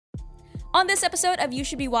On this episode of You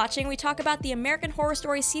Should Be Watching, we talk about the American Horror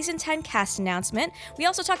Story Season 10 cast announcement. We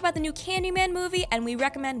also talk about the new Candyman movie, and we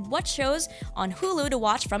recommend what shows on Hulu to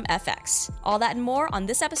watch from FX. All that and more on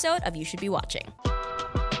this episode of You Should Be Watching.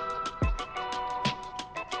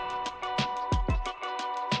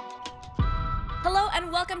 Hello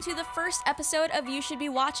and welcome to the first episode of You Should Be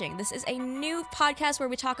Watching. This is a new podcast where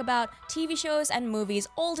we talk about TV shows and movies,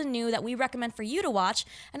 old and new, that we recommend for you to watch,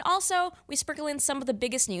 and also we sprinkle in some of the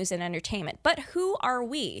biggest news in entertainment. But who are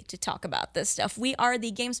we to talk about this stuff? We are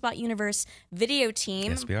the GameSpot Universe video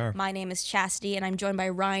team. Yes, we are. My name is Chastity, and I'm joined by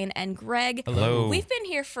Ryan and Greg. Hello. We've been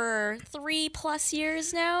here for 3+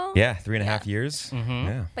 years now. Yeah, 3.5 years. Mm-hmm.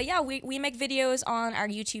 Yeah. But yeah, we make videos on our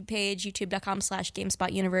YouTube page,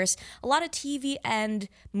 youtube.com/GameSpot Universe. A lot of TV and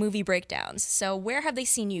movie breakdowns. So where have they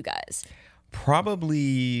seen you guys?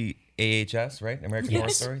 Probably AHS, right? American Horror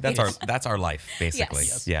Story. That's our life, basically.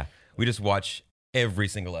 Yes. Yeah. We just watch every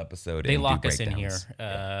single episode. They and lock do us in here.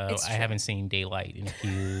 breakdowns. It's I true. haven't seen daylight in a few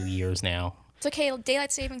years now. It's okay,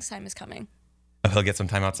 daylight savings time is coming. Oh, he'll get some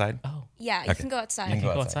time outside? Oh, Yeah, you Okay. can go outside. You can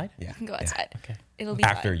go outside? Yeah. You can go Yeah. outside. okay. It'll be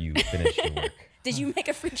After fine. you finish your work. Did you make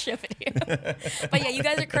a freak show video? But yeah, you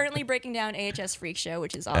guys are currently breaking down AHS Freak Show,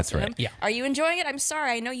 which is awesome. That's right. Yeah. Are you enjoying it? I'm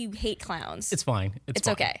sorry, I know you hate clowns. It's fine. It's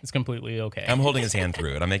fine. okay. It's completely okay. I'm holding his hand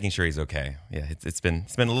through it. I'm making sure he's okay. Yeah, it's been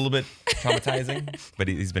a little bit traumatizing, but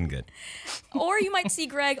he's been good. Or you might see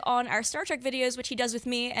Greg on our Star Trek videos, which he does with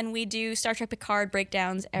me, and we do Star Trek Picard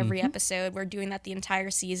breakdowns every episode. We're doing that the entire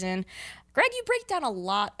season. Greg, you break down a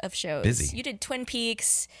lot of shows. Busy. You did Twin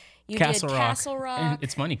Peaks. You Castle did Rock. Castle Rock. And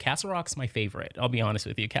it's funny. Castle Rock's my favorite. I'll be honest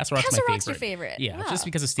with you. Castle Rock's Castle my Rock's favorite. your favorite. Yeah, Wow. just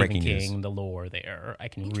because of Stephen Breaking news. King, the lore there. I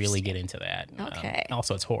can really get into that. Okay.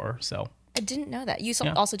 Also, it's horror, so. I didn't know that. You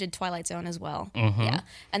Yeah. also did Twilight Zone as well. Mm-hmm. Yeah.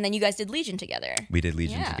 And then you guys did Legion together. We did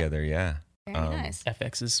Legion Yeah. together, yeah. Very nice.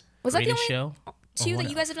 FX's Was that the greatest only show. two what that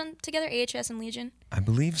you guys have done together, AHS and Legion? I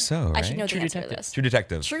believe so, right? I should know True the answer to Detective. this. True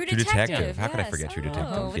Detective. True Detective. How could I yes. forget True Oh,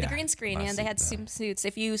 Detective? with Yeah. the green screen, Last and they had season. suits.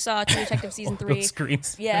 If you saw True Detective season 3, Those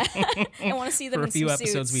screens. yeah, I want to see them For a in few some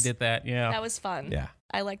episodes, suits. we did that. Yeah. That was fun. Yeah.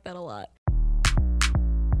 I like that a lot.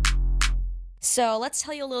 So let's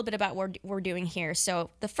tell you a little bit about what we're doing here.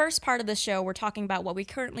 So the first part of the show, we're talking about what we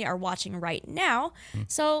currently are watching right now.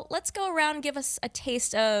 So let's go around and give us a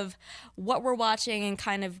taste of what we're watching and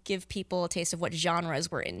kind of give people a taste of what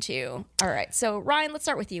genres we're into. All right. So Ryan, let's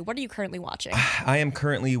start with you. What are you currently watching? I am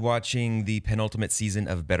currently watching the penultimate season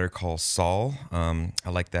of Better Call Saul. I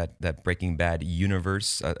like that Breaking Bad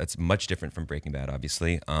universe. It's much different from Breaking Bad,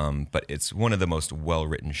 obviously, but it's one of the most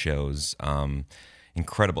well-written shows.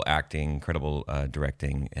 Incredible acting, incredible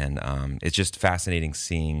directing, and it's just fascinating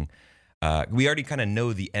seeing. We already kind of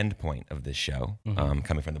know the end point of this show,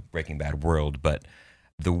 coming from the Breaking Bad world, but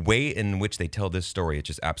the way in which they tell this story, it's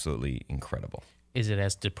just absolutely incredible. Is it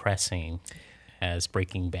as depressing as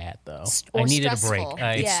Breaking Bad, though? Or I needed a break. stressful.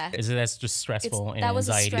 Yeah. Is it as just stressful and that was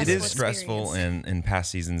a anxiety? It is Stressful stressful, and past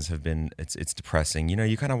seasons have been. It's depressing. You know,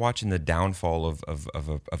 you kind of watching the downfall of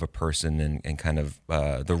a person and kind of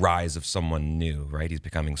the rise of someone new. Right, he's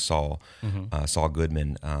becoming Saul, Saul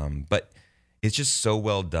Goodman. But it's just so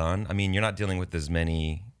well done. I mean, you're not dealing with as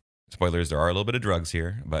many spoilers. There are a little bit of drugs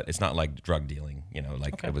here, but it's not like drug dealing. You know,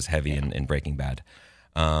 like it was heavy in Breaking Bad.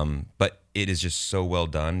 But it is just so well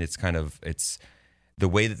done. It's the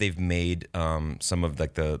way that they've made some of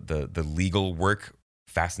like the legal work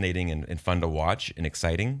fascinating and fun to watch and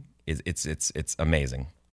exciting. It's amazing.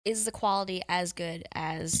 Is the quality as good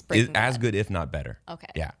as Breaking As Bad? good, if not better. Okay.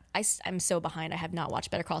 Yeah. I'm so behind. I have not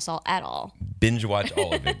watched Better Call Saul at all. Binge watch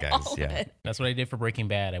all of it, guys. All of yeah. it. That's what I did for Breaking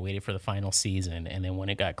Bad. I waited for the final season, and then when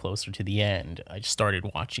it got closer to the end, I just started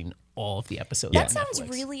watching all of the episodes. That on sounds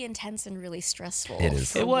Netflix. really intense and really stressful. It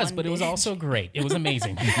is. for It was, one but it was binge. also great. It was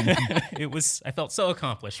amazing. I felt so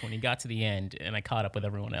accomplished when he got to the end, and I caught up with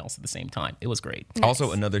everyone else at the same time. It was great.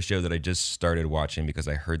 Also, another show that I just started watching because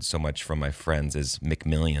I heard so much from my friends is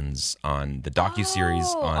McMillions on the docuseries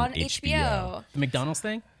Oh, on HBO. The McDonald's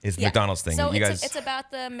thing? It's the Yeah. McDonald's thing. So You it's about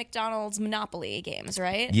the McDonald's Monopoly games,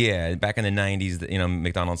 right? Yeah, back in the '90s,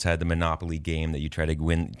 McDonald's had the Monopoly game that you try to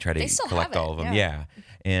They still collect have it, all of them. yeah.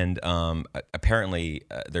 And apparently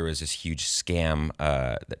there was this huge scam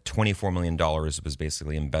that $24 million was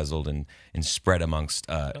basically embezzled and spread amongst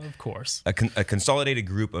Of course. a consolidated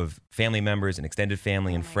group of family members and extended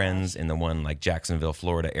family and friends in the one like Jacksonville,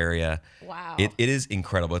 Florida area. Wow. It is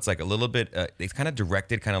incredible. It's like a little bit. It's kind of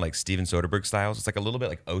directed, kind of like Steven Soderbergh styles. It's like a little bit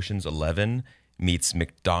like Ocean's 11 meets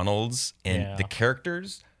McDonald's, and Yeah. the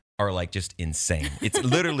characters are like just insane. It's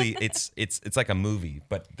literally it's like a movie,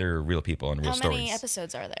 but they're real people and real stories. How many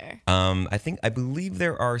episodes are there? I believe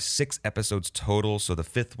there are 6 episodes total. So the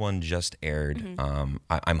 5th one just aired.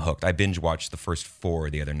 I'm hooked. I binge watched the first 4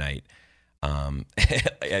 the other night.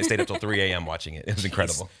 I stayed up till 3 a.m. watching it. It was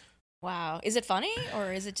incredible. Wow. Is it funny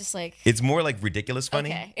or is it just like... It's more like ridiculous funny.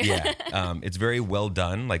 Okay. Yeah. It's very well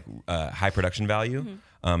done, like high production value.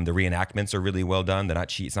 The reenactments are really well done. They're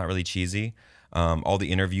not it's not really cheesy. All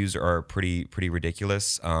the interviews are pretty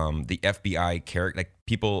ridiculous. The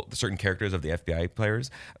FBI certain characters of the FBI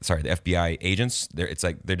the FBI agents,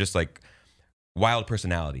 they're just like wild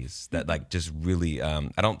personalities that like just really, I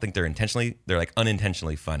don't think they're like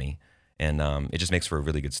unintentionally funny. And it just makes for a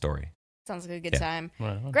really good story. Sounds like a good time.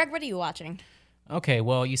 Right. Greg, what are you watching? Okay,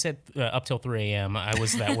 well, you said up till 3 a.m. I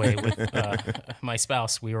was that way with my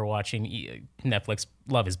spouse. We were watching Netflix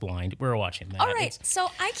Love is Blind. We were watching that. All right, so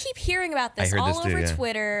I keep hearing about this all over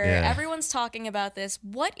Twitter. Yeah. Everyone's talking about this.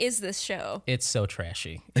 What is this show? It's so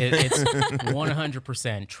trashy. It's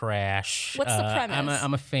 100% trash. What's the premise?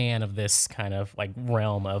 I'm a fan of this kind of like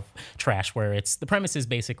realm of trash where the premise is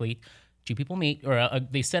basically 2 people meet, or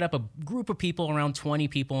they set up a group of people, around 20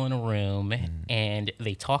 people in a room, and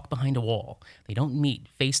they talk behind a wall. They don't meet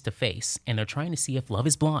face to face, and they're trying to see if love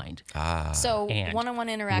is blind. So And one-on-one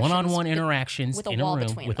interactions. One-on-one interactions with a in a wall room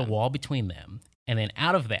between with them. a wall between them. And then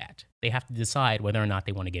out of that, they have to decide whether or not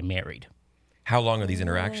they want to get married. How long are these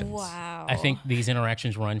interactions? Wow. I think these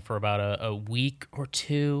interactions run for about a week or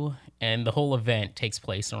 2, and the whole event takes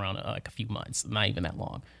place around like a few months, not even that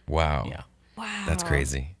long. Wow. Yeah. Wow. That's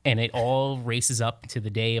crazy. And it all races up to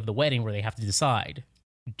the day of the wedding where they have to decide,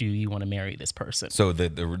 do you want to marry this person? So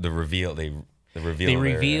the reveal they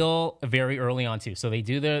reveal very early on too. So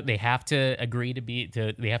they have to agree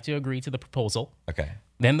to the proposal. Okay.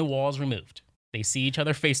 Then the wall is removed. They see each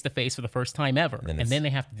other face to face for the first time ever. And then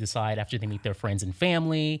they have to decide after they meet their friends and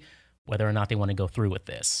family whether or not they want to go through with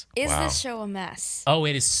this. Is Wow. this show a mess? Oh,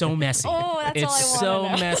 it is so messy. Oh, that's it's all I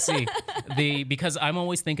wanna so know. messy. Because I'm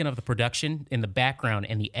always thinking of the production in the background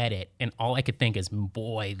and the edit, and all I could think is,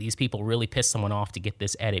 boy, these people really pissed someone off to get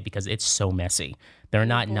this edit because it's so messy. They're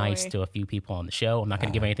not nice boy. to a few people on the show. I'm not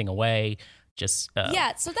going to give anything away. Just So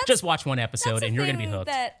that's just watch one That's episode the and you're going to be thing hooked.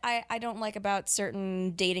 that I don't like about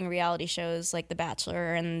certain dating reality shows like The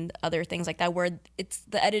Bachelor and other things like that, where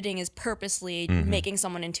the editing is purposely making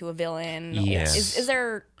someone into a villain. Yes. Is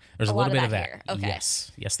there There's a lot little bit of that that. here? Okay.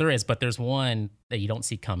 Yes, there is. But there's one that you don't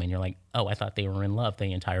see coming. You're like, oh, I thought they were in love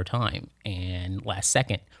the entire time, and last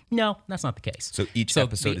second, no, that's not the case. So each the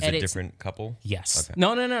episode is a edits- different couple? Yes. Okay.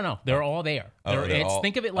 No. They're all there.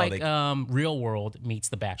 Think of it like they- Real World meets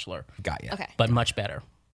The Bachelor, Got ya. Okay. but much better.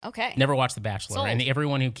 Okay. Never watch The Bachelor. Sold. And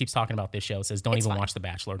everyone who keeps talking about this show says, don't It's even fine. watch The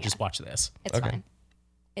Bachelor. Just watch this. It's Okay. fine.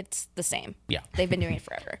 It's the same. Yeah. They've been doing it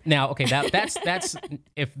forever. Now, okay, that's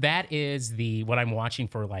if that is what I'm watching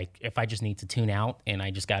for, like if I just need to tune out and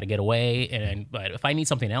I just got to get away, but if I need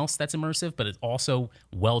something else that's immersive, but it's also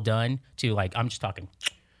well done too, like I'm just talking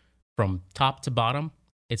from top to bottom,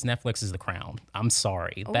 it's Netflix's The Crown. I'm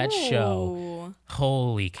sorry, that show. Ooh.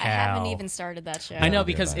 Holy cow! I haven't even started that show. I know Tell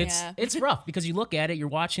me because about it. it's rough because you look at it, you're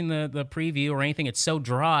watching the preview or anything, it's so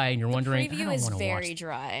dry, and you're wondering. I Preview don't is wanna very watch.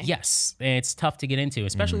 dry. Yes, and it's tough to get into,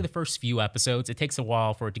 especially the first few episodes. It takes a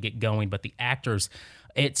while for it to get going, but the actors,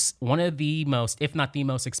 it's one of the most, if not the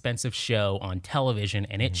most expensive show on television,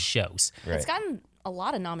 and it shows. It's gotten a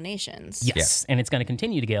lot of nominations. Yes, and it's going to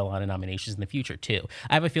continue to get a lot of nominations in the future too.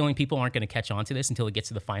 I have a feeling people aren't going to catch on to this until it gets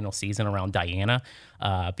to the final season around Diana,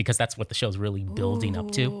 because that's what the show's really building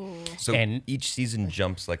up to. So And- each season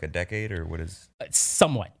jumps like a decade, or what is?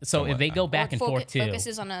 Somewhat. So Somewhat. they go back Or and forth too.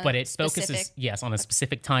 focuses on a but it specific- focuses, yes, on a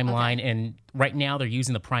specific timeline. And right now they're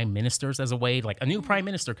using the prime ministers as a way, like a new prime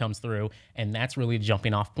minister comes through, and that's really the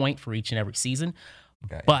jumping off point for each and every season.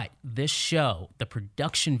 Okay. But this show, the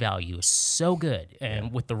production value is so good.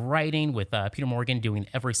 And with the writing, with Peter Morgan doing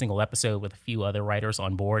every single episode with a few other writers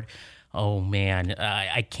on board, oh man,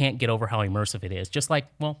 I can't get over how immersive it is. Just like,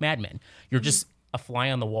 well, Mad Men. You're just a fly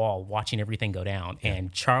on the wall watching everything go down.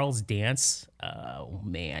 And Charles Dance, oh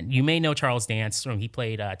man. You may know Charles Dance from, he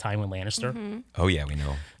played Tywin Lannister. Oh yeah, we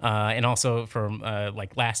know. And also from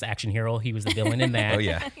like Last Action Hero, he was the villain in that. Oh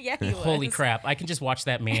yeah. Yeah, he was. Holy crap! I can just watch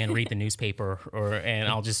that man read the newspaper, and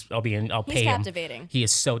I'll pay him. captivating. He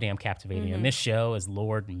is so damn captivating. And this show is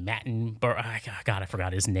Lord God, I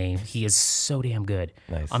forgot his name. He is so damn good.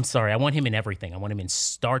 Nice. I'm sorry. I want him in everything. I want him in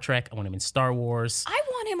Star Trek. I want him in Star Wars. I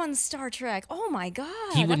want want him on Star Trek. Oh my God.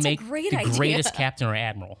 He would that's make a great the idea. greatest captain or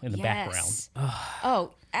admiral in the Yes. background.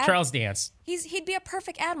 Oh, Charles Dance. He'd be a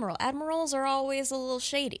perfect admiral. Admirals are always a little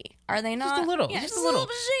shady, are they not? Just a little. Yeah, just a little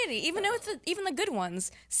bit shady. Even the good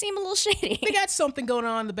ones seem a little shady. They got something going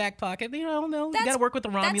on in the back pocket. You got to work with the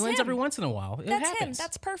Romulans every once in a while. It That's happens. him.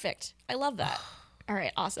 That's perfect. I love that. All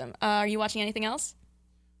right, awesome. Are you watching anything else?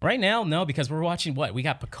 Right now, no, because we're watching what? We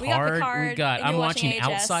got Picard. I'm watching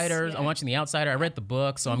Outsiders. Yeah. I'm watching The Outsider. I read the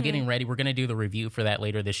book, so I'm getting ready. We're going to do the review for that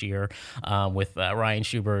later this year with Ryan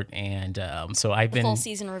Schubert. And so I've been... Full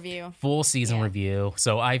season review. Full season review.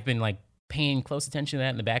 So I've been like paying close attention to that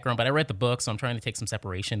in the background. But I read the book, so I'm trying to take some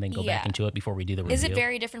separation, then go back into it before we do the review. Is it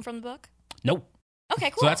very different from the book? Nope. Okay,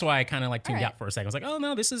 cool. So that's why I kind of like tuned All right. out for a second. I was like, oh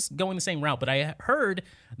no, this is going the same route. But I heard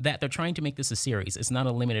that they're trying to make this a series. It's not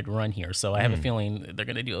a limited run here. So I have a feeling they're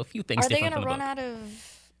going to do a few things Are they different going to from the run book. out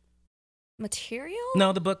of material?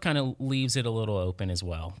 No, the book kind of leaves it a little open as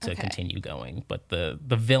well to continue going. But the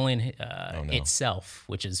villain itself,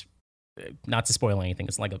 which is not to spoil anything,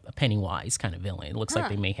 it's like a Pennywise kind of villain. It looks like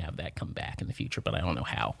they may have that come back in the future, but I don't know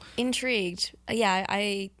how. Intrigued. Yeah,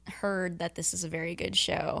 I heard that this is a very good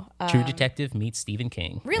show. True Detective meets Stephen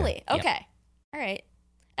King. Really? Yeah. Okay. All right.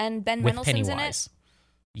 And Ben With Mendelsohn's Pennywise.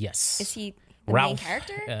 in Yes. it? Is he the Ralph, main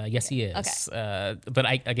character? yes, he is. But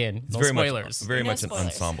again, no very spoilers. Very No much spoilers. an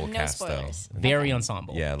ensemble No cast, spoilers. though. Very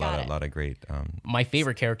ensemble. Yeah, Got it. a lot of great. My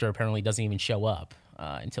favorite character apparently doesn't even show up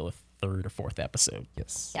until the third or fourth episode.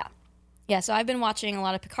 Yes. Yeah. Yeah, so I've been watching a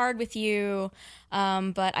lot of Picard with you,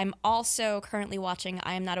 but I'm also currently watching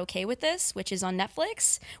I Am Not Okay With This, which is on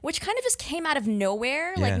Netflix, which kind of just came out of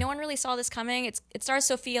nowhere. Yeah. Like, no one really saw this coming. It stars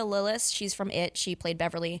Sophia Lillis. She's from It. She played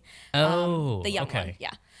Beverly, Oh, the young okay. one.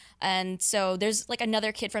 Yeah. And so there's like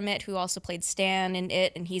another kid from It who also played Stan in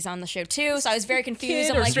It, and he's on the show too. So I was very confused.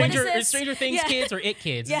 Kid I'm or like, Stranger, what is this? Stranger Things Yeah. kids or It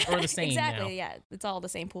kids or the same exactly. now. Yeah, it's all the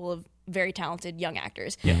same pool of very talented young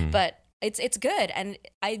actors. Mm-hmm. But it's good, and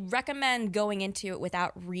I recommend going into it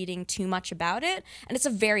without reading too much about it. And it's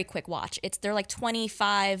a very quick watch. They're like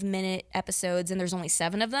 25-minute episodes, and there's only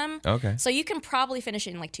 7 of them. Okay. So you can probably finish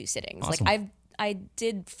it in like 2 sittings. Awesome. Like I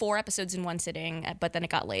did 4 episodes in one sitting, but then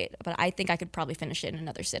it got late. But I think I could probably finish it in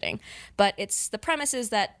another sitting. But the premise is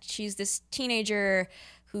that she's this teenager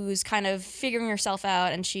who's kind of figuring herself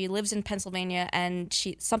out, and she lives in Pennsylvania, and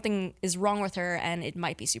something is wrong with her, and it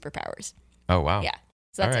might be superpowers. Oh wow. Yeah.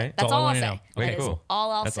 So that's All it. right. That's That's all all I I'll wanna say. know. Way That is cool.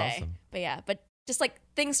 all I'll That's say. awesome. But yeah, but just like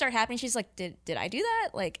things start happening, she's like, did I do that?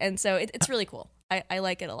 Like, and so it's really cool. I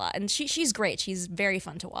like it a lot, and she's great. She's very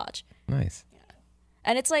fun to watch. Nice.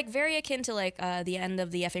 And it's like very akin to like the end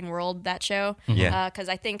of the effing world, that show. Yeah. Because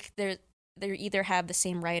I think they either have the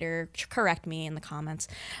same writer. Correct me in the comments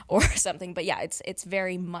or something. But yeah, it's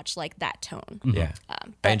very much like that tone. Yeah. I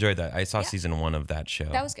but- enjoyed that. I saw season 1 of that show.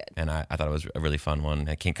 That was good. And I thought it was a really fun one.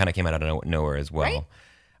 It kind of came out of nowhere as well. Right?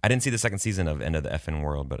 I didn't see the second season of End of the Effing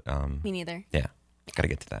World, but Me neither. yeah, got to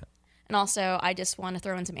get to that. And also, I just want to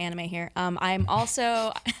throw in some anime here. I'm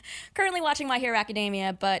also currently watching My Hero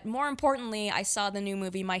Academia, but more importantly, I saw the new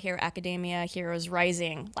movie My Hero Academia Heroes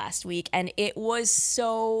Rising last week, and it was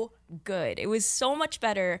so good. It was so much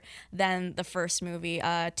better than the first movie,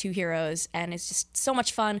 Two Heroes, and it's just so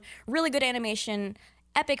much fun. Really good animation,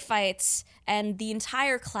 epic fights, and the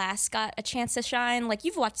entire class got a chance to shine. Like,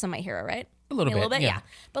 you've watched some My Hero, right? A little bit, yeah.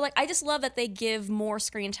 But like, I just love that they give more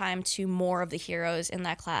screen time to more of the heroes in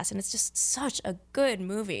that class, and it's just such a good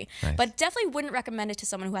movie. Nice. But definitely wouldn't recommend it to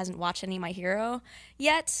someone who hasn't watched any My Hero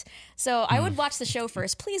yet. So I would watch the show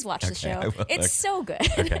first. Please watch the show. I will. It's Okay. so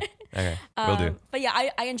good. Okay, will do. But yeah,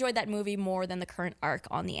 I enjoyed that movie more than the current arc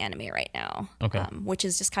on the anime right now. Okay. Which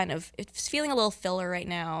is just kind of, it's feeling a little filler right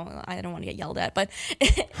now. I don't want to get yelled at, but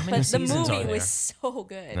but the seasons are movie there? was so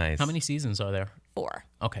good. Nice. How many seasons are there? 4.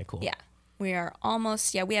 Okay, cool. Yeah, we are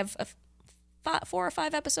almost. Yeah, we have 4 or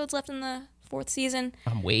 5 episodes left in the 4th season.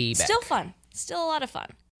 I'm way back. Still fun. Still a lot of fun.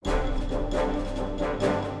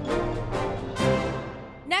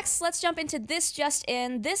 Next, let's jump into This Just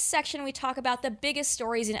In. This section, we talk about the biggest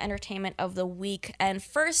stories in entertainment of the week. And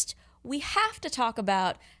first, we have to talk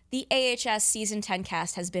about the AHS Season 10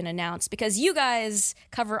 cast has been announced, because you guys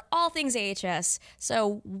cover all things AHS,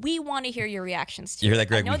 so we want to hear your reactions to You're it. like,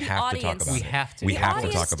 Greg, I know we the have to talk audience, about We it. have to. We The have to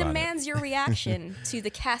audience talk about it. demands your reaction to the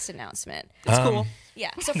cast announcement. It's cool.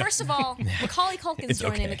 Yeah. So first of all, Macaulay Culkin's It's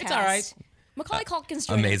joining okay. the It's cast. all right. Macaulay Culkin's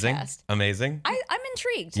joining Amazing. the cast. Amazing. I'm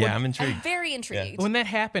intrigued. Yeah, I'm intrigued. I'm very intrigued. When that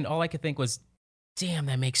happened, all I could think was, damn,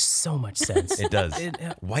 that makes so much sense. It does.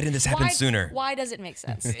 Why didn't this happen sooner? Why does it make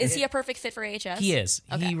sense? Is he a perfect fit for AHS? He is.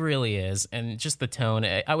 Okay. He really is. And just the tone,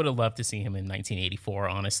 I would have loved to see him in 1984,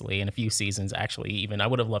 honestly, in a few seasons, actually, even. I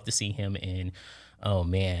would have loved to see him in Oh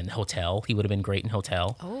man, Hotel. He would have been great in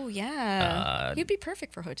Hotel. Oh yeah, he'd be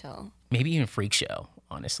perfect for Hotel. Maybe even Freak Show.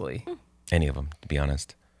 Honestly, Any of them, to be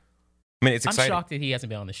honest. I mean, it's I'm exciting. shocked that he hasn't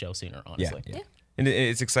been on the show sooner. Honestly, Yeah. And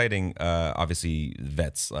it's exciting. Obviously,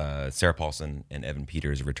 vets Sarah Paulson and Evan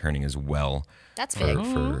Peters are returning as well. That's big.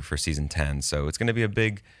 for season 10. So it's going to be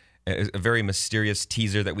a very mysterious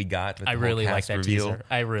teaser that we got. With I the whole really like cast that reveal. teaser.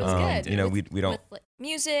 I really Good. did. You know, With- we don't. with, like,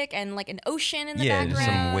 music and like an ocean in the Yeah, background.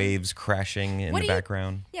 some waves crashing in What the do you-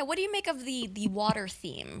 background. Yeah, what do you make of the water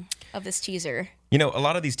theme of this teaser? You know, a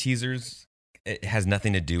lot of these teasers, it has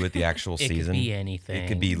nothing to do with the actual It season. could be anything. It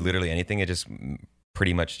could be literally anything. It just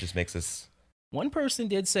pretty much just makes us. One person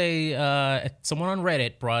did say, someone on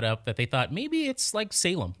Reddit brought up that they thought maybe it's like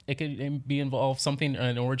Salem. It could be involved something,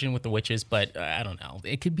 an origin with the witches, but I don't know.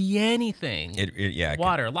 It could be anything. It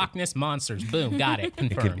Water, Loch Ness monsters, boom, got it,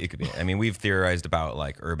 confirmed. It could be. I mean, we've theorized about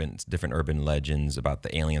like different urban legends about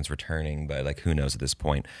the aliens returning, but like who knows at this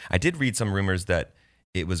point. I did read some rumors that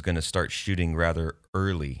it was going to start shooting rather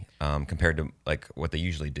early compared to like what they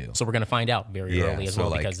usually do. So we're going to find out very early as so, well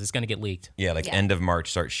like- because it's going to get leaked. Yeah, like Yeah. end of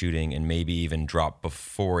March start shooting and maybe even drop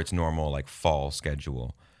before its normal like fall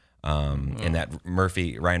schedule. And that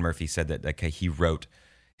Ryan Murphy said that like he wrote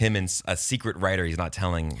him and a secret writer, he's not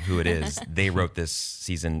telling who it is. They wrote this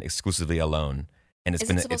season exclusively alone. And Is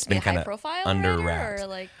it supposed to be a kind high of profile under writer, wraps. or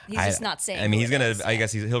like he's just not saying? I mean, who he's it gonna. is? I Yeah.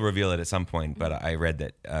 guess he'll reveal it at some point. But I read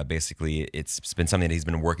that basically it's been something that he's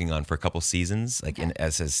been working on for a couple seasons, like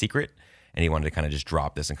as his secret, and he wanted to kind of just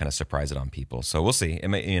drop this and kind of surprise it on people. So we'll see. It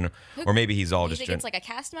may, or maybe he's all Do you just. think it's like a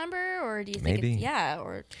cast member, or do you think Maybe. it's,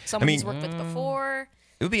 or someone he's worked with before?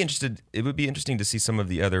 It would be interesting to see some of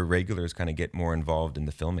the other regulars kind of get more involved in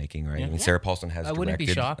the filmmaking, right? I mean, Sarah Paulson has. I wouldn't be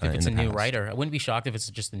directed, shocked if in it's a the new past. writer. I wouldn't be shocked if it's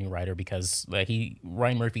just a new writer because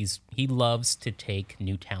Ryan Murphy's he loves to take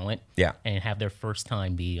new talent Yeah. and have their first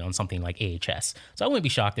time be on something like AHS. So I wouldn't be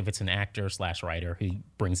shocked if it's an actor / writer who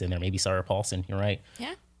brings in there maybe Sarah Paulson. You're right.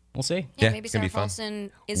 Yeah. We'll see. Yeah, Maybe it's gonna Sarah be fun.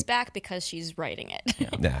 Paulson is back because she's writing it.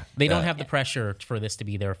 Yeah, They don't have the pressure for this to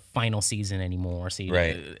be their final season anymore. See,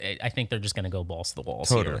 Right. I think they're just going to go balls to the walls.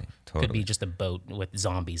 Totally, here. totally. Could be just a boat with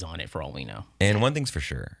zombies on it for all we know. And one thing's for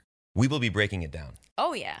sure, we will be breaking it down.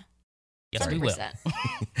 Oh yeah, Yes, we will.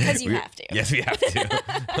 because you have to. Yes, we have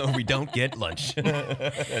to. We don't get lunch.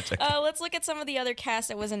 Let's look at some of the other cast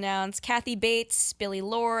that was announced. Kathy Bates, Billy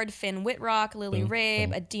Lord, Finn Whitrock, Lily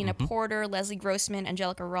Rabe, Adina Porter, Leslie Grossman,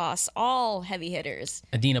 Angelica Ross, all heavy hitters.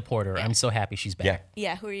 Adina Porter. I'm so happy she's Yeah. back.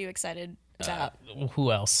 Yeah, who are you excited about?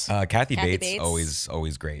 Who else? Kathy Bates, Bates.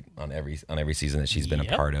 always great on every season that she's been a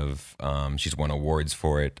Yep. part of. She's won awards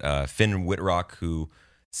for it. Finn Whitrock, who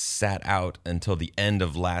sat out until the end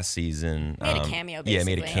of last season. Made a cameo, Yeah,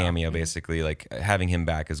 made a basically. cameo basically. Like having him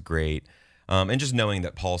back is great. And just knowing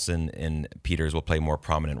that Paulson and Peters will play more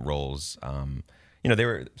prominent roles. They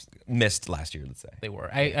were missed last year, let's say. They were.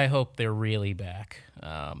 I hope they're really back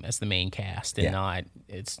as the main cast and not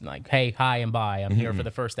it's like, hey, hi, and bye. I'm here for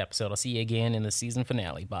the first episode. I'll see you again in the season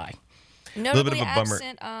finale. Bye. Notably of a bummer.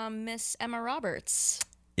 absent, Miss Emma Roberts.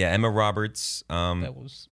 Yeah, Emma Roberts. That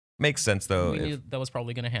was Makes sense though. we knew that was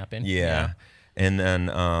probably going to happen. Yeah. And then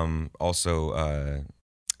also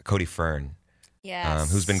Cody Fern,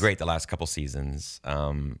 Yes. who's been great the last couple seasons.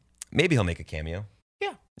 Maybe he'll make a cameo.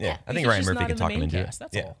 Yeah. I think He's Ryan just Murphy not can in the talk him main into it. cast,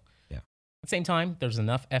 that's Yeah. all. Yeah. At the same time, there's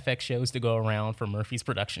enough FX shows to go around for Murphy's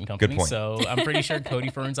production company. point. So I'm pretty sure Cody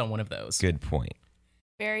Fern's on one of those. Good point.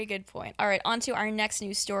 Very good point. All right, on to our next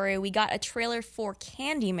news story. We got a trailer for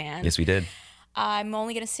Candyman. Yes, we did. I'm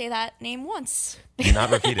only going to say that name once. Do not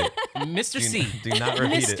repeat it. Mr. C. do not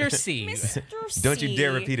repeat it. Mr. C. Mr. Don't you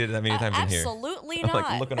dare C. repeat it that many times in here. Absolutely I'm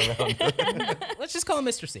not. like looking around. Let's just call him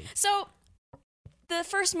Mr. C. So, the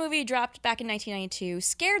first movie dropped back in 1992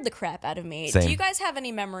 scared the crap out of me. Same. Do you guys have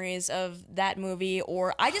any memories of that movie?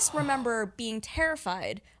 Or I just remember being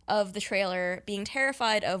terrified of the trailer, being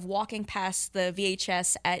terrified of walking past the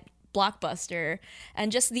VHS at Blockbuster,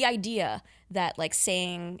 and just the idea that like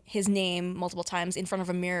saying his name multiple times in front of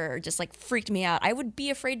a mirror just like freaked me out. I would be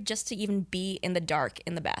afraid just to even be in the dark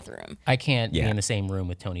in the bathroom. I can't be Yeah. in the same room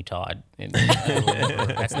with Tony Todd.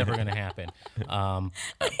 That's never going to happen. I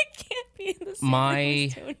can't be in the same room My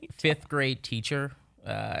as Tony. fifth grade teacher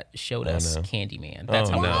showed us no. Candyman. That's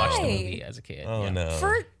Oh, how we no. watched the Why? movie as a kid. Oh Yeah. no.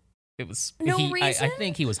 For It was No I reason?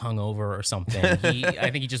 think he was hungover or something. I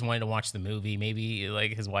think he just wanted to watch the movie. Maybe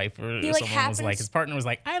like his wife or He, like, someone was like happens- his partner was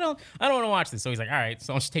like, I don't want to watch this. So he's like, all right,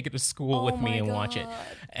 so I'll just take it to school Oh with me my and watch it. God.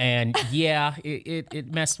 And yeah,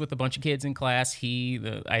 it messed with a bunch of kids in class.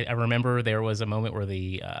 I remember there was a moment where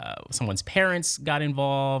someone's parents got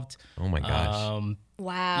involved. Oh my gosh.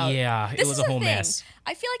 Wow. Yeah, it This was is a whole the thing. mess.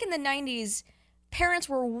 I feel like in the 90s, parents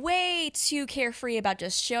were way too carefree about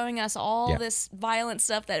just showing us all this violent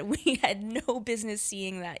stuff that we had no business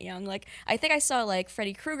seeing that young. Like, I think I saw like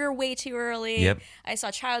Freddy Krueger way too early. Yep. I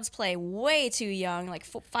saw Child's Play way too young, like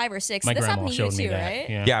 5 or 6. My This grandma happened to you showed me too, that. right?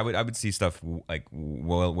 Yeah. I would see stuff like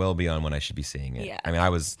well beyond when I should be seeing it. Yeah. I mean, I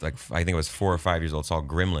was like, I think I was 4 or 5 years old, saw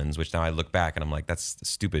Gremlins, which now I look back and I'm like, that's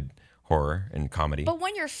stupid horror and comedy. But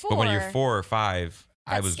when you're 4, But when you're 4 or 5,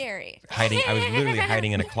 I that's was scary. hiding. I was literally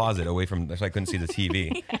hiding in a closet away from, so I couldn't see the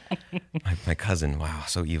TV. My cousin, wow,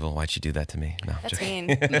 so evil. Why'd you do that to me? No, That's joking.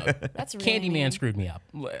 mean. That's really Candyman mean. screwed me up.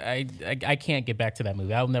 I can't get back to that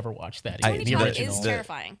movie. I'll never watch that. Tony The Todd original. is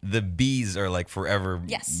terrifying. The bees are like forever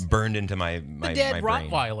Yes. burned into my The dead my brain.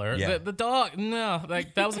 Rottweiler, Yeah. the dog. No,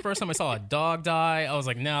 like that was the first time I saw a dog die. I was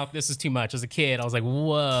like, no, this is too much. As a kid, I was like,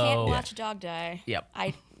 whoa. Can't watch a dog die. Yep.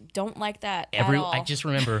 I don't like that at all. I just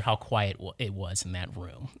remember how quiet it was in that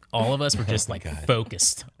room. All of us were just like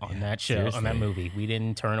focused on that show, on that movie. We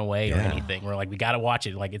didn't turn away or anything. We're like, we got to watch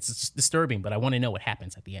it. Like, it's just disturbing, but I want to know what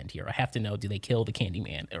happens at the end here. I have to know, do they kill the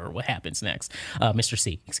Candyman or what happens next? Mr.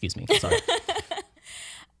 C, excuse me. Sorry.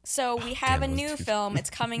 So we have a new film. It's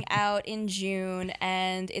coming out in June,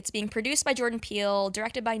 and it's being produced by Jordan Peele,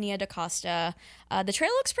 directed by Nia DaCosta. The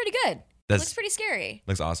trailer looks pretty good. It looks pretty scary.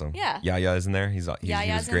 Looks awesome. Yeah. Yaya is in there. He was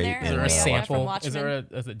Yaya's in great. there. Is there Yeah. a From sample? Watchmen. Is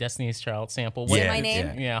there a Destiny's Child sample? Say my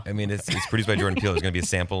name? Yeah. I mean, it's produced by Jordan Peele. There's going to be a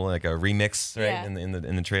sample, like a remix, right, Yeah.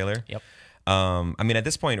 in the trailer. Yep. I mean, at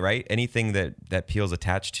this point, right, anything that Peele's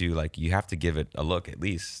attached to, like, you have to give it a look at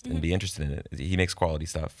least and be interested in it. He makes quality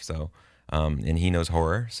stuff, so and he knows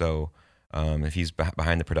horror, so if he's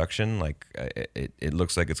behind the production, like, it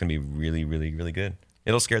looks like it's going to be really, really, really good.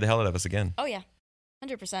 It'll scare the hell out of us again. Oh, yeah.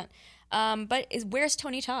 100%. But where's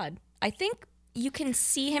Tony Todd? I think you can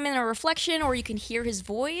see him in a reflection or you can hear his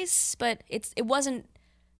voice, but it wasn't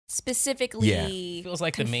specifically Feels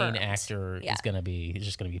like confirmed. The main actor Yeah. is just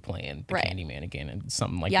gonna be playing the Right. Candyman again and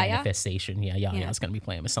something like Yaya? manifestation. Yeah, it's gonna be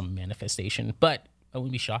playing with some manifestation. But I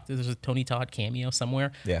wouldn't be shocked if there's a Tony Todd cameo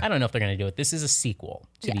somewhere. Yeah. I don't know if they're gonna do it. This is a sequel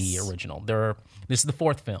to the Yes. original. This is the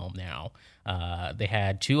 4th film now. They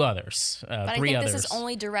had 2 others, But 3 I think others. this is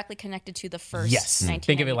only directly connected to the first Yes. 1992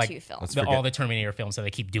 Think of it like film. all the Terminator films, so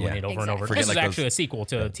they keep doing Yeah. it over and over. Exactly. This is Forget, like, actually a sequel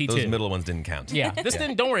to T2. Those middle ones didn't count. Yeah, this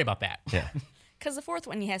didn't. Don't worry about that. Yeah. Because the 4th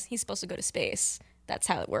one, he's supposed to go to space. That's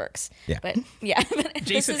how it works. Yeah. But yeah.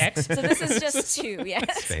 Jason X. So this is just 2.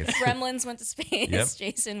 Yes. Space. Gremlins went to space. Yep.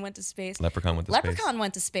 Jason went to space. Leprechaun went to space. Leprechaun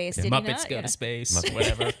went to space. Did Muppets he not? go Yeah. to space.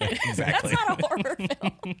 Whatever. Exactly. That's not a horror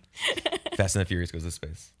film. Fast and the Furious goes to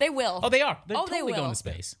space. They will. Oh, they are. They're Oh, they totally will. going to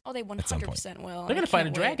space. Oh, they 100% will. They're gonna fight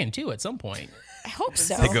a dragon too at some point. I hope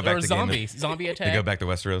so. They go back or a to zombie attack. They go back to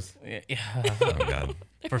Westeros. Yeah. Oh God.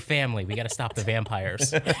 For family, we got to stop the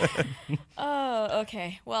vampires. Oh,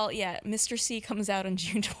 okay. Well, yeah, Mr. C comes out on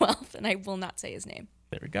June 12th, and I will not say his name.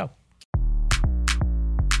 There we go.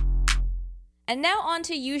 And now on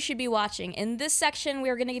to You Should Be Watching. In this section, we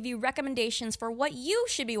are going to give you recommendations for what you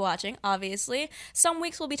should be watching, obviously. Some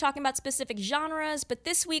weeks we'll be talking about specific genres, but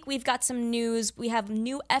this week we've got some news. We have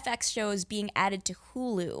new FX shows being added to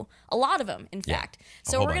Hulu. A lot of them, in fact.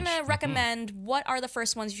 So whole we're going to bunch. recommend what are the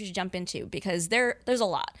first ones you should jump into, because there's a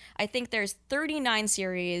lot. I think there's 39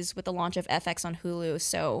 series with the launch of FX on Hulu,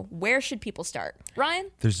 so where should people start?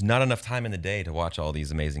 Ryan? There's not enough time in the day to watch all these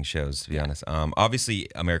amazing shows, to be honest. Obviously,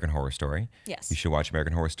 American Horror Story. Yes. You should watch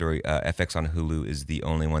American Horror Story. FX on Hulu is the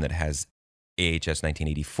only one that has AHS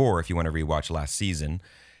 1984. If you want to rewatch last season,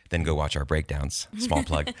 then go watch our breakdowns. Small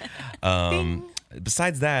plug.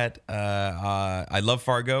 Besides that, I love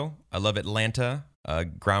Fargo. I love Atlanta.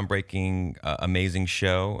 Groundbreaking, amazing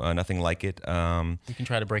show. Nothing like it. We can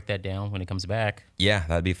try to break that down when it comes back. Yeah,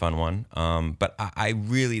 that'd be a fun one. But I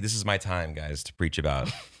really, this is my time, guys, to preach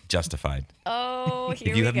about Justified. Oh, here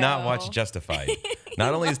If you we have go. not watched Justified,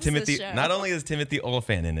 not only is loves this Timothy show.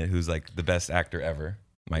 Oliphant in it, who's like the best actor ever,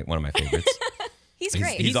 one of my favorites. He's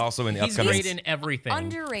great. He's also in the He's upcoming. great in everything.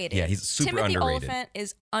 underrated. Yeah, he's super Timothy underrated. Olyphant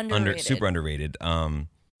is underrated. Super underrated.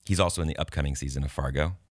 He's also in the upcoming season of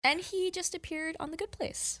Fargo, And he just appeared on The Good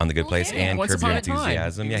Place. on The Good Oh, Place, yeah. and Once Curb Your Upon a Time.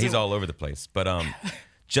 Enthusiasm. He Yeah, was he's in- all over the place. But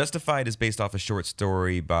Justified is based off a short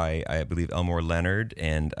story by, I believe, Elmore Leonard,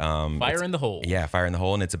 and Fire in the Hole. Yeah, Fire in the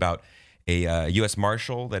Hole, and it's about a U.S.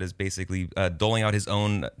 Marshal that is basically doling out his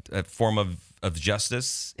own form of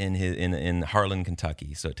justice in Harlan,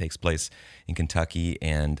 Kentucky. So it takes place in Kentucky,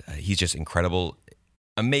 and he's just incredible,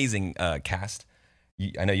 amazing cast.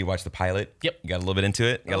 I know you watched the pilot. Yep. You got a little bit into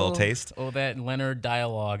it. You got a little taste. Oh, that Leonard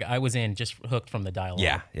dialogue. I was just hooked from the dialogue.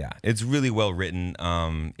 Yeah. It's really well written.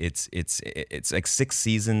 It's like 6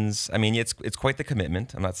 seasons. I mean, it's quite the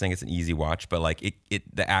commitment. I'm not saying it's an easy watch, but like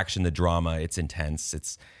the action, the drama, it's intense.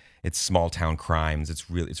 it's small town crimes. It's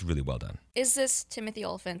really well done. Is this Timothy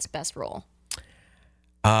Olyphant's best role?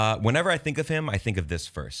 Whenever I think of him, I think of this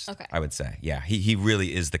first. Okay. I would say, yeah, he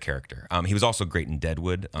really is the character. He was also great in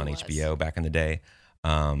Deadwood on He was. HBO back in the day.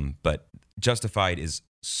 But Justified is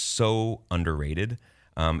so underrated.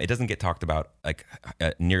 It doesn't get talked about like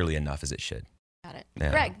nearly enough as it should. Got it. Yeah.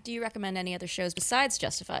 Greg, do you recommend any other shows besides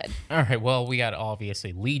Justified? All right. Well, we got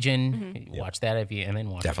obviously Legion. Watch that if you, and then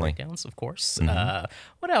watch Definitely. the breakdowns, of course.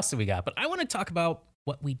 What else do we got? But I want to talk about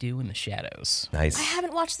What We Do in the Shadows. Nice. I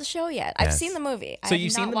haven't watched the show yet. I've Yes. seen the movie. So I have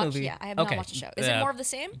you've seen not the watched, movie? Yeah, I have Okay. not watched the show. Is it more of the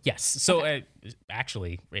same? Yes. So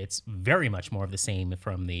actually, it's very much more of the same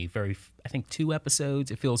from the I think 2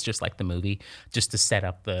 episodes. It feels just like the movie, just to set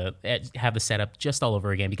up have the setup just all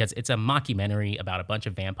over again, because it's a mockumentary about a bunch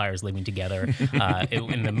of vampires living together.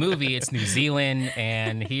 In the movie, it's New Zealand,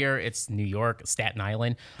 and here it's New York, Staten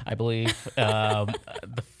Island, I believe.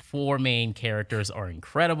 The 4 main characters are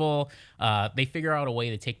incredible. They figure out a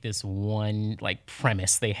way to take this one like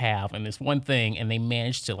premise they have and this one thing, and they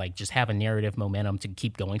manage to like just have a narrative momentum to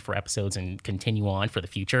keep going for episodes and continue on for the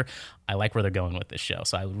future. I like where they're going with this show,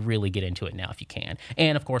 so I would really get into it now if you can.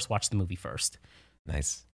 And of course, watch the movie first.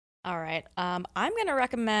 Nice. All right. I'm going to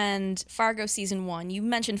recommend Fargo Season 1. You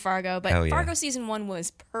mentioned Fargo, but Hell yeah. Fargo Season 1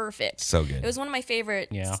 was perfect. So good. It was one of my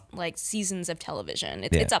favorite like seasons of television.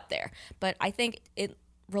 It's up there. But I think it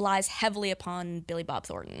relies heavily upon Billy Bob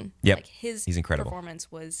Thornton. Yep. Like his He's incredible.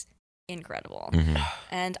 performance was incredible.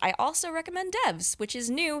 And I also recommend Devs, which is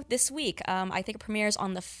new this week. I think it premieres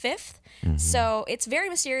on the 5th. So it's very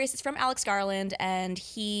mysterious. It's from Alex Garland, and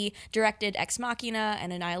he directed Ex Machina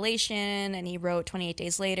and Annihilation, and he wrote 28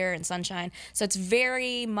 Days Later and Sunshine. So it's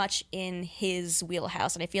very much in his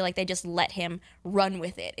wheelhouse, and I feel like they just let him run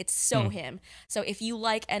with it. It's so him. So if you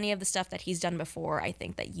like any of the stuff that he's done before, I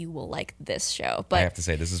think that you will like this show. But I have to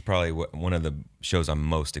say, this is probably one of the shows I'm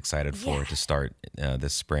most excited for to start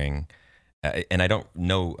this spring. And I don't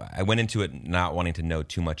know. I went into it not wanting to know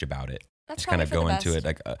too much about it. That's just kind of probably go for the into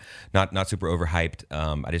it like not super overhyped.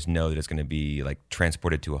 I just know that it's going to be like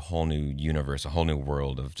transported to a whole new universe, a whole new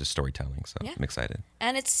world of just storytelling. So I'm excited.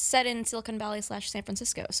 And it's set in Silicon Valley / San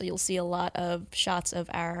Francisco, so you'll see a lot of shots of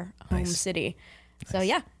our home city. So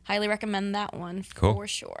yeah, highly recommend that one for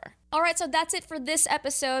sure. All right, so that's it for this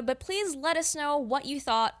episode, but please let us know what you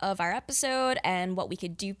thought of our episode and what we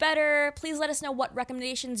could do better. Please let us know what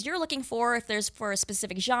recommendations you're looking for, if there's for a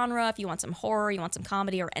specific genre, if you want some horror, you want some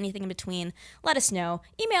comedy, or anything in between. Let us know.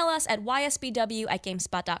 Email us at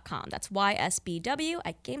ysbw@gamespot.com. That's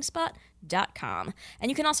ysbw@gamespot.com.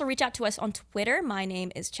 And you can also reach out to us on Twitter. My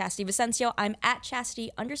name is Chastity Vicencio. I'm at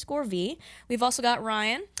Chastity_V. We've also got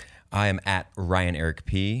Ryan. I am at Ryan Eric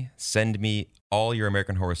P. Send me all your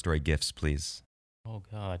American Horror Story gifts, please. Oh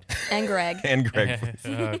God. And Greg. And Greg, please.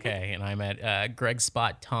 Okay, and I'm at Greg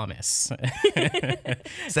Spot Thomas.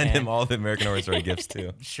 Send him all the American Horror Story gifts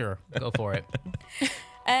too. Sure, go for it.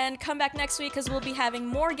 And come back next week because we'll be having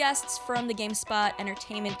more guests from the GameSpot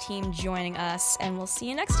entertainment team joining us. And we'll see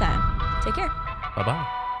you next time. Take care.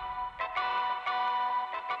 Bye-bye.